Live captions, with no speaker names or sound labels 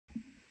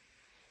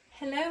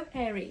Hello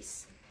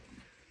Aries,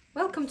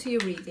 welcome to your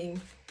reading.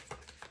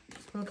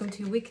 Welcome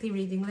to your weekly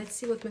reading. Let's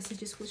see what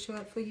messages will show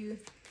up for you,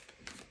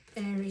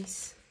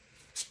 Aries.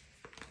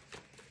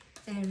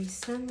 Aries,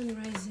 Sun, Moon,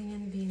 Rising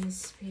and Venus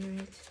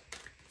Spirit.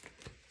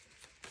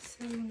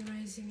 Sun, Moon,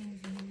 Rising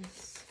and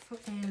Venus. For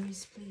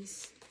Aries,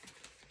 please.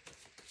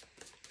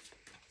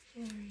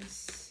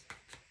 Aries.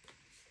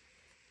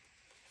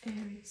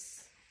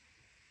 Aries.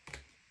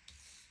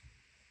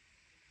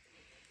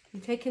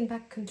 You're taking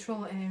back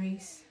control,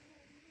 Aries.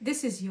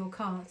 This is your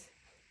card.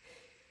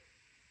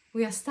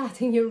 We are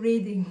starting your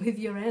reading with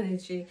your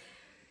energy.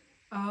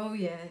 Oh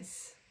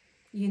yes,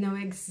 you know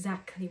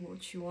exactly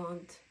what you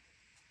want.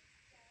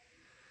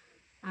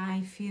 I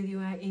feel you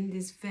are in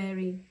this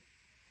very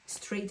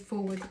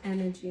straightforward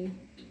energy.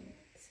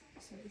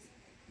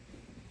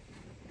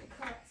 The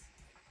cards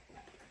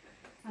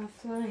are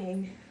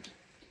flying.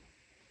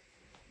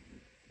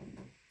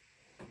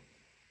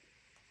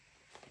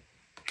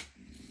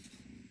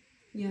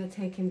 You are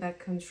taking back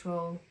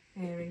control,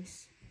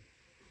 Aries.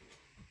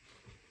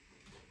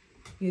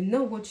 You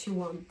know what you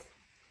want.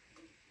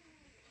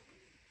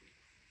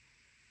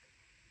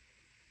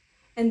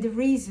 And the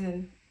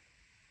reason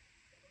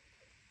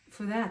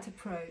for that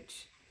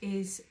approach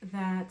is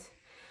that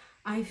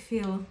I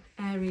feel,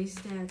 Aries,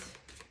 that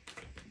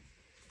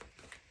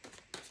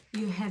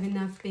you have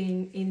enough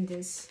being in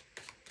this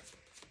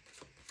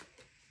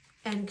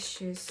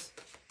anxious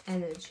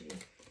energy.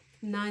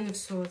 Nine of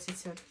Swords,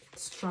 it's a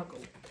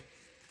struggle.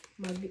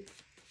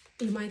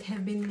 You might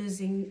have been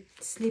losing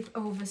sleep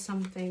over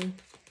something.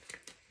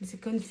 It's a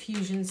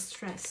confusion,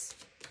 stress.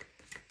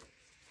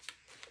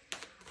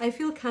 I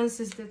feel,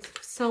 Cancers, that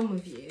for some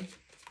of you,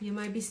 you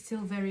might be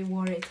still very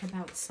worried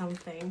about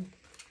something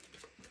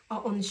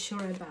or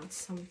unsure about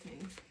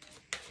something.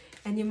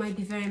 And you might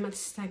be very much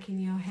stuck in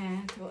your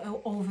head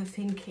or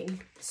overthinking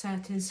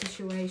certain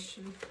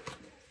situation.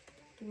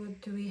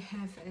 What do we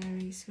have,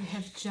 Aries? We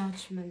have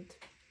Judgment.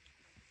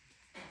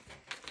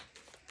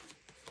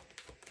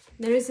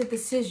 There is a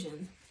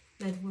decision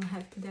that will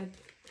have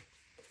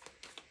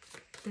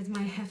that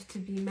might have to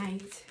be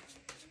made.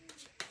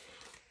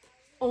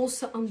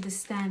 Also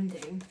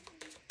understanding.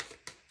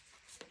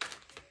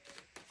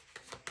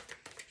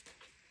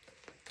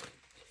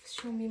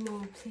 Show me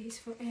more, please,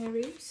 for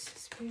Aries,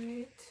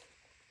 Spirit.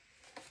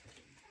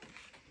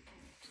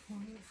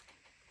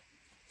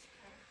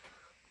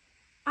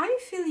 I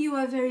feel you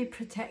are very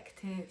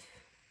protective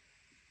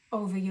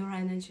over your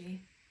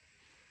energy.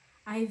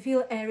 I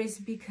feel, Aries,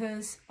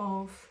 because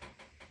of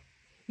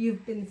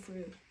you've been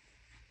through.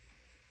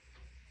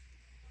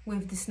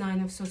 With this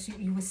Nine of Swords,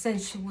 you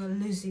essentially were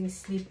losing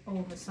sleep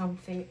over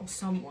something or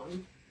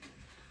someone.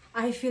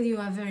 I feel you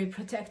are very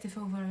protective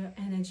over your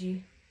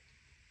energy.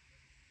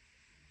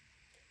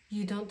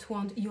 You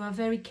are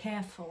very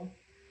careful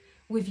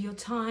with your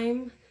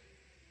time,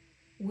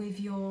 with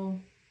your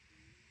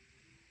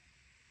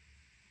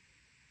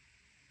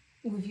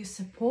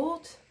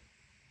support,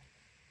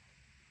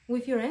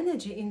 with your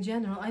energy in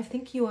general. I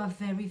think you are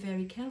very,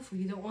 very careful.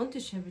 You don't want to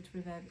share it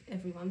with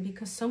everyone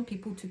because some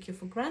people took you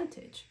for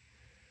granted.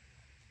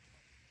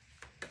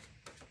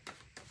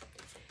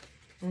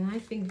 And I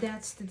think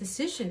that's the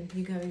decision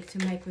you're going to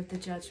make with the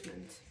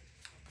Judgment.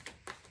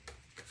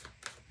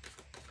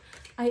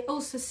 I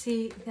also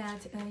see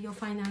that your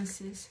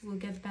finances will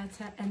get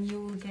better and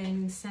you will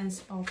gain a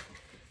sense of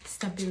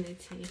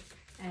stability,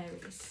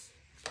 Aries.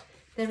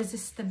 There is a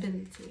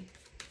stability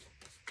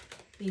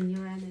in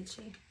your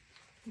energy.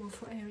 More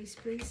for Aries,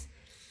 please.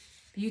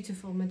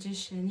 Beautiful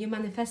Magician. You're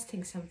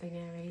manifesting something,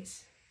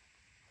 Aries.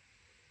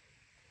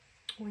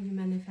 What are you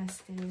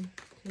manifesting,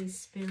 please,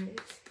 Spirit?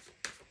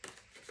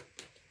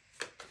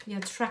 You're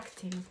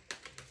attracting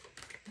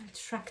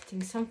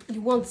something.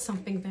 You want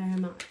something very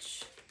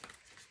much,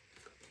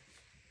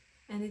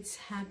 and it's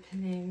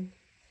happening.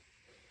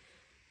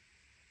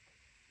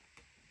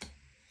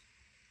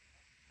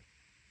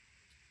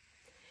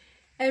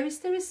 Aries,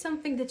 there is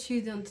something that you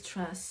don't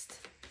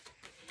trust.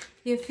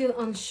 You feel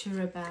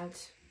unsure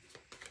about.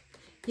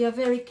 You're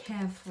very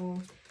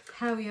careful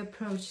how you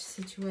approach a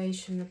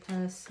situation, a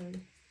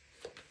person.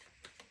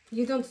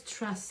 You don't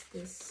trust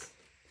this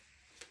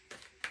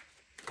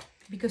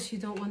because you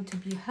don't want to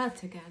be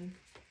hurt again.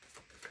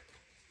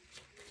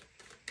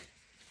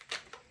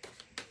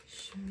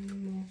 Show me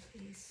more,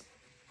 please.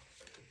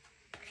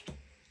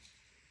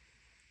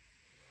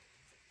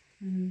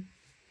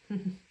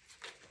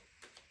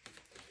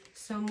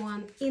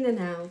 Someone in and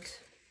out,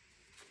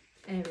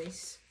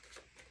 Aries.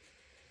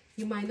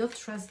 You might not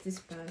trust this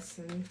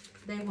person.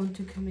 They want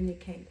to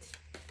communicate.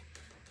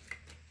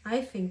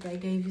 I think they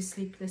gave you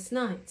sleepless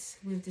nights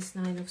with this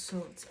Nine of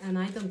Swords, and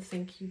I don't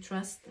think you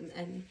trust them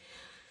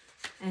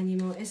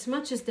anymore. As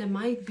much as there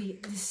might be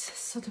this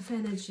sort of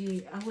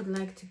energy, I would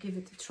like to give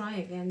it a try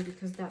again,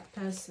 because that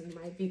person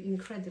might be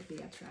incredibly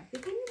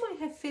attractive and you might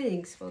have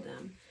feelings for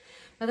them.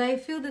 But I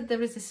feel that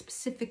there is a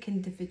specific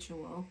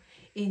individual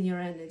in your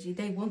energy.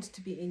 They want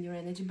to be in your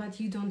energy, but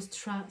you don't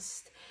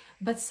trust.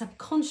 But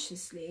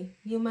subconsciously,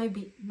 you might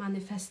be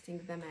manifesting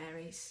them,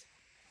 Aries.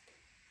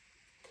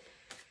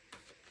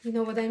 You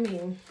know what I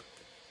mean?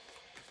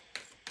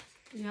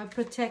 You are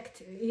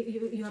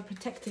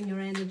protecting your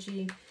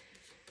energy.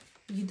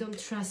 You don't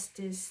trust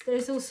this.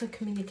 There's also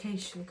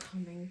communication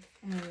coming,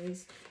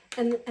 Aries,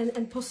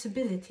 and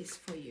possibilities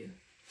for you.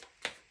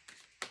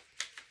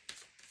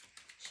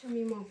 Show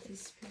me more,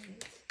 please,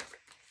 Spirit.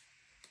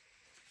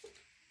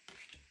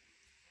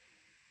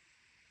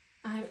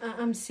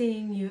 I'm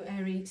seeing you,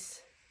 Aries,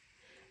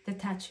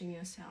 detaching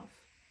yourself.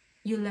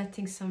 You're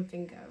letting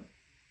something go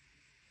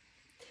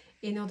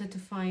in order to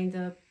find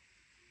a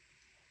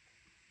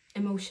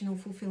emotional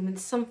fulfillment.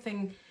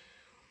 Something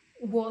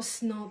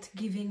was not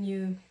giving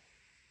you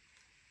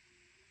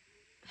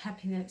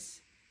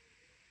happiness.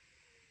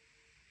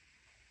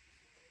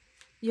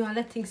 You are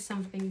letting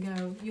something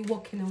go. You're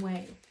walking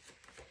away.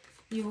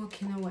 You're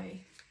walking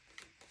away.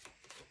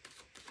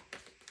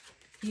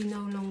 You no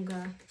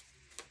longer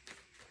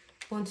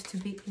want to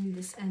be in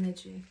this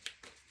energy.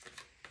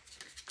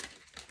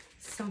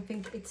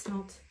 Something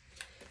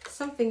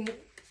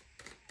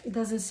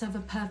doesn't serve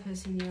a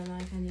purpose in your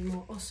life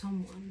anymore, or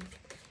someone.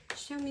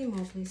 Show me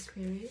more, please,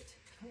 Spirit,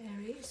 for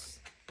Aries.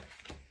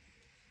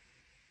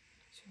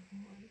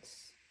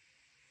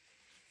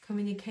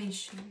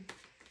 Communication.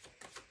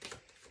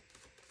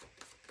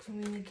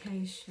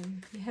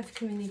 Communication. You have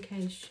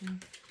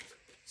communication.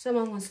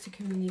 Someone wants to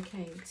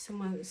communicate.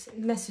 Someone's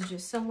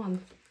messages.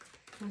 Someone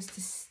wants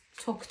to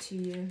talk to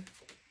you.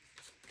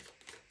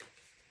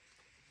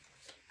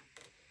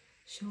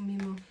 Show me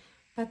more.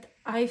 But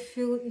I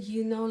feel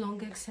you no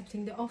longer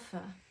accepting the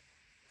offer.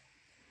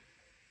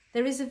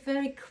 There is a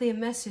very clear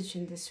message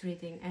in this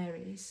reading,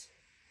 Aries.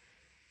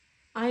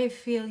 I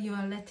feel you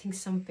are letting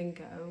something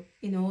go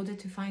in order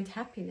to find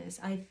happiness.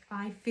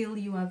 I feel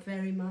you are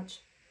very much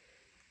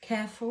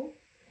careful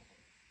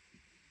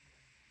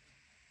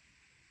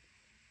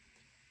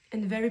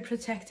and very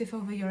protective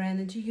over your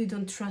energy. You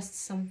don't trust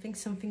something.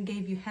 Something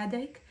gave you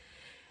headache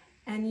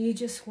and you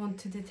just want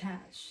to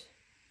detach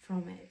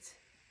from it.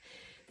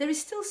 There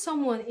is still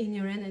someone in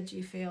your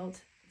energy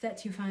field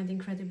that you find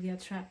incredibly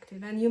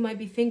attractive, and you might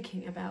be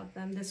thinking about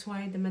them. That's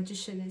why the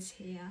Magician is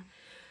here.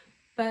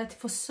 But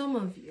for some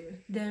of you,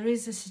 there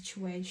is a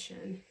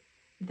situation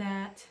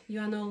that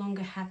you are no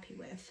longer happy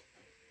with.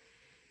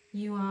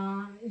 You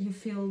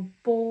feel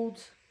bored,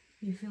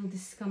 you feel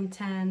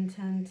discontent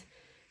and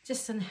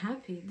just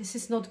unhappy. This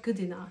is not good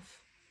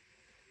enough.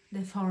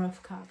 The Four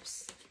of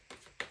Cups.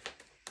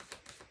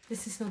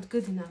 This is not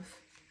good enough.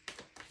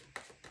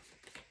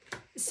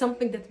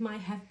 Something that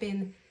might have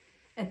been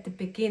at the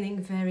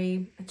beginning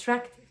very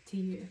attractive to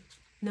you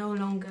no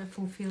longer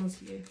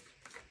fulfills you.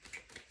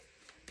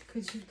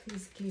 Could you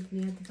please give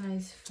me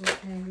advice for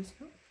Aries?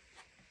 Oh.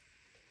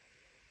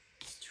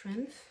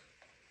 Strength.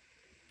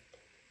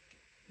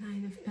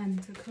 Nine of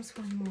Pentacles.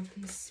 One more,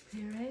 please,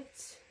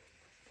 Spirit.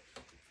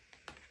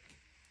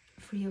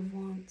 Three of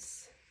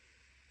Wands.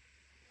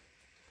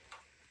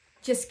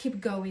 Just keep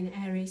going,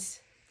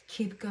 Aries.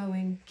 Keep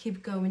going.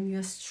 Keep going.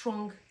 You're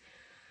strong.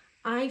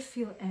 I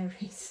feel,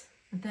 Aries,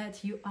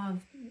 that you are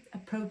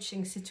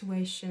approaching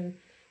situation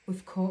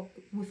with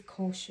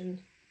caution.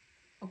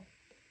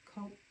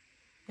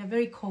 You're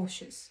very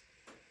cautious,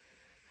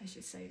 I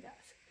should say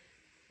that,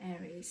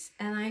 Aries.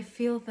 And I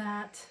feel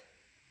that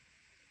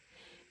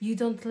you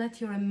don't let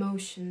your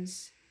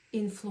emotions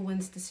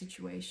influence the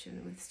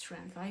situation with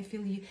strength. I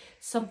feel you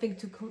something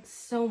to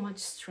so much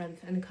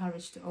strength and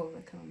courage to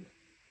overcome.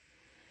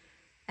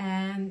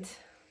 And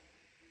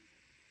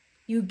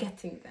you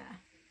getting there.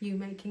 You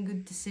making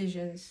good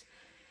decisions.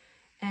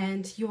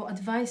 And your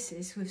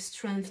advices with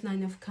strength,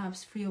 Nine of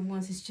Cups, Three of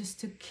Wands is just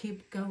to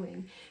keep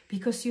going.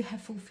 Because you have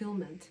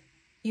fulfillment.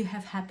 You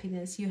have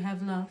happiness. You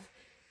have love.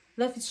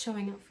 Love is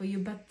showing up for you.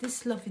 But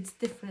this love is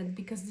different.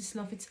 Because this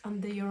love is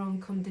under your own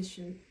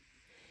condition.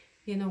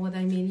 You know what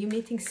I mean? You're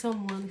meeting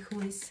someone who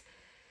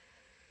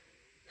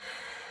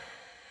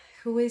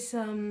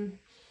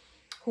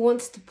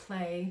wants to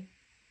play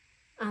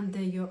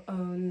under your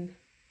own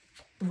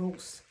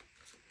rules.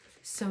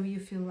 So you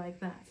feel like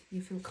that.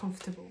 You feel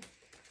comfortable.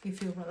 You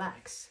feel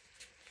relaxed.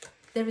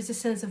 There is a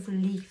sense of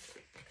relief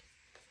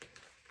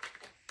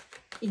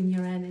in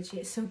your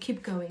energy. So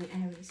keep going,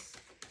 Aries.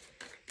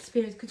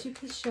 Spirit, could you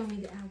please show me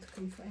the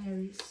outcome for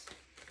Aries?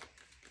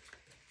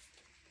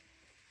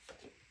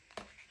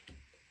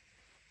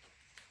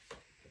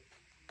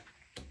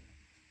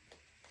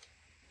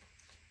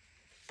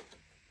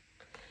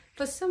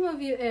 For some of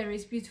you,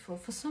 Aries, beautiful.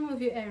 For some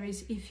of you,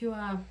 Aries, if you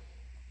are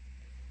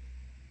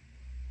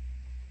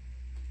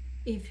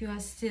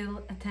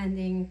still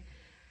attending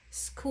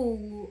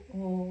school,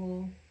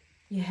 or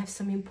you have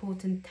some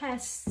important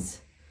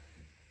tests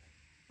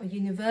or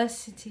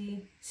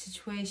university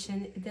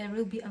situation, there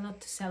will be a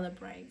lot to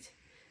celebrate.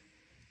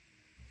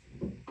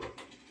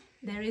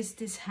 There is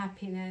this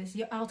happiness.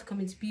 Your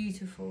outcome is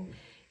beautiful.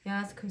 Your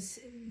outcome,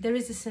 there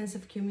is a sense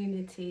of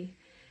community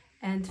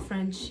and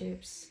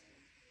friendships.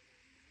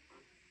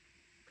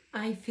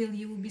 I feel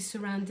you will be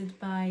surrounded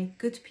by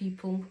good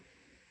people,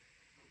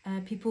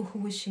 people who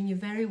wishing you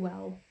very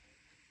well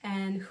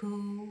and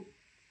who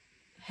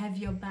have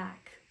your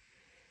back.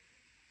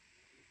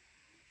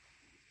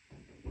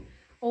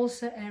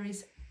 Also,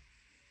 Aries,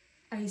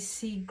 I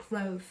see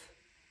growth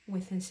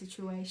within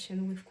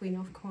situation with Queen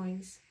of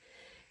Coins.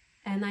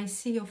 And I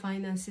see your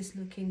finances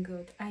looking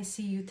good. I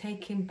see you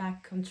taking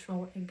back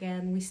control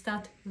again. We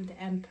start with the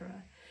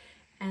Emperor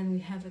and we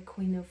have a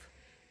Queen of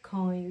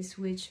Coins,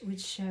 which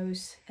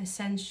shows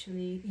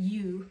essentially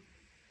you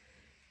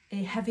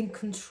having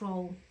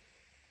control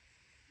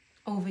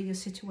over your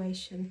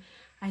situation.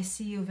 I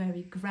see you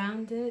very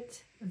grounded,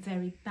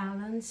 very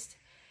balanced,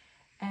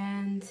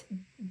 and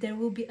there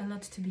will be a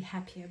lot to be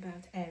happy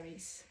about,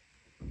 Aries.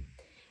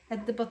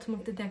 At the bottom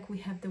of the deck we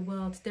have the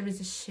World. There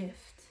is a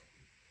shift.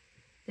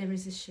 There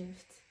is a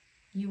shift.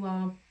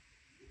 You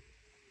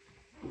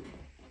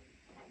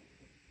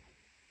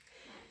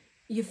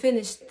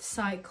finished the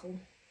cycle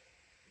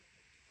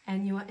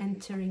and you are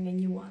entering a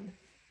new one.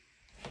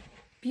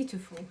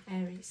 Beautiful,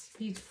 Aries,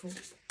 beautiful.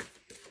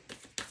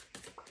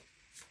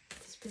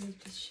 Spirit,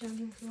 please show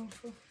me more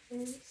for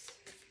Aries.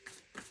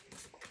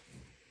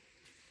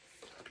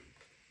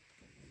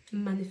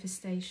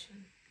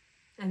 Manifestation,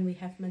 and we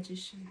have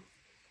Magician.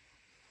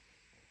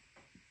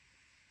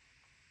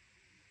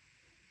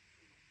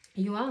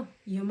 You are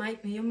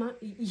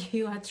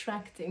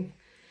attracting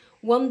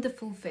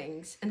wonderful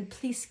things, and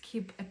please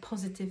keep a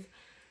positive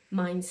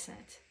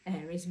mindset,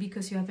 Aries,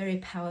 because you are very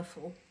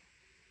powerful.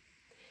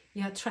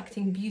 You are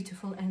attracting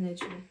beautiful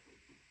energy.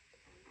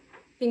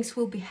 Things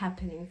will be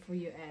happening for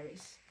you,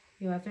 Aries.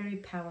 You are very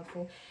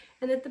powerful.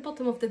 And at the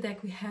bottom of the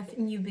deck we have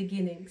new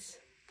beginnings.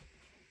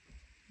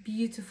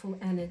 Beautiful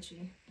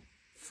energy.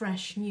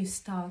 Fresh, new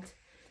start.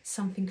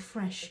 Something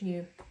fresh,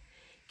 new.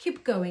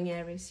 Keep going,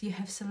 Aries. You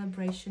have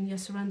celebration. You're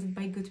surrounded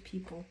by good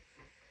people.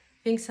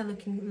 Things are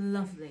looking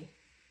lovely.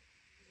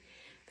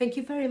 Thank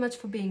you very much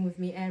for being with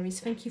me,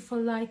 Aries. Thank you for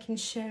liking,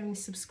 sharing,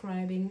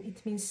 subscribing.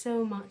 It means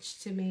so much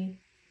to me.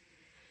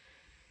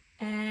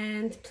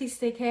 And please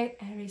take care,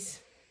 Aries.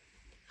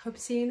 Hope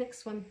to see you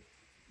next one.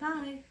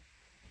 Bye.